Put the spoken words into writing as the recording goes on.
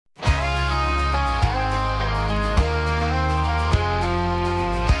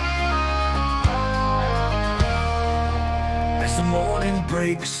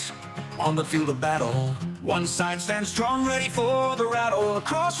breaks on the field of battle. One side stands strong, ready for the rattle.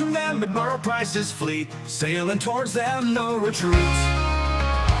 Across from them, Admiral Price's fleet, sailing towards them, no retreat.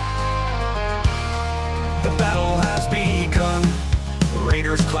 The battle has begun.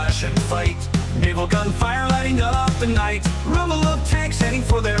 Raiders clash and fight. Naval gunfire lighting up the night. Rumble of tanks heading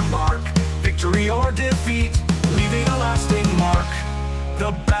for their mark. Victory or defeat, leaving a lasting mark.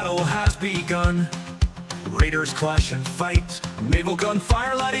 The battle has begun. Raiders clash and fight. Naval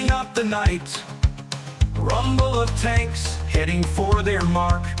gunfire lighting up the night. Rumble of tanks heading for their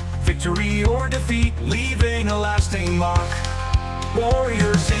mark. Victory or defeat, leaving a lasting mark.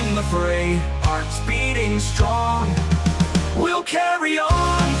 Warriors in the fray, hearts beating strong. We'll carry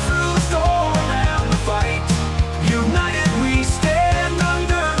on through the storm and the fight. United we stand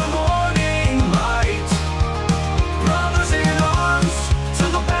under the morning light. Brothers in arms to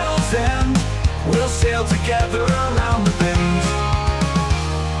the battle's end. We'll sail together around the bend.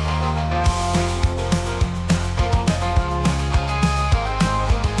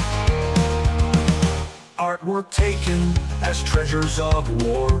 Artwork taken as treasures of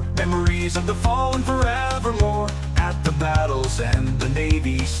war. Memories of the fallen forevermore. At the battle's end, the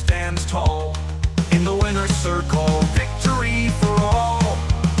Navy stands tall. In the winner's circle, victory for all.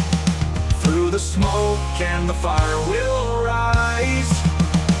 Through the smoke and the fire will rise.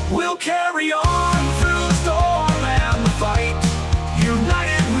 We'll carry on through the storm and the fight.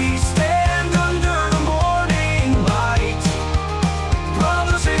 United we stand under the morning light.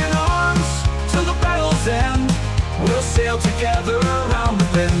 Brothers in arms to the battle's end. We'll sail together around the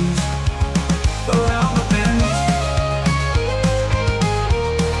bend. Around the bend.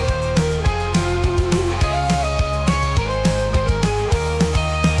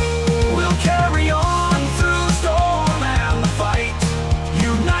 We'll carry on through the storm and the fight.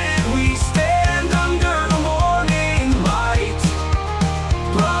 United we stand under the morning light.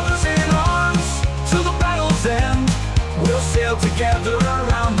 Brothers in arms to the battle's end. We'll sail together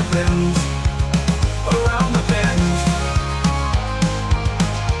around the bend. Around the bend.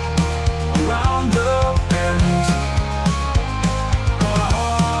 Around the bend. Oh,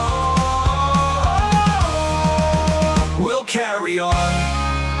 we'll carry on.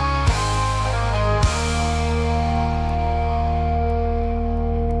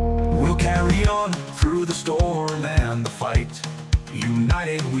 We'll carry on through the storm and the fight.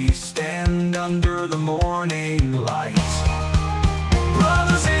 United we stand under the morning light.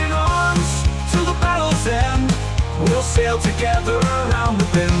 Brothers in arms to the battle's end. We'll sail together around the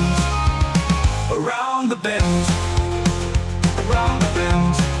bend. Around the bend. Around the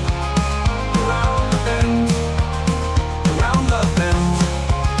bend. Around the bend. Around the bend.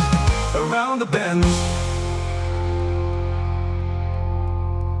 Around the bend.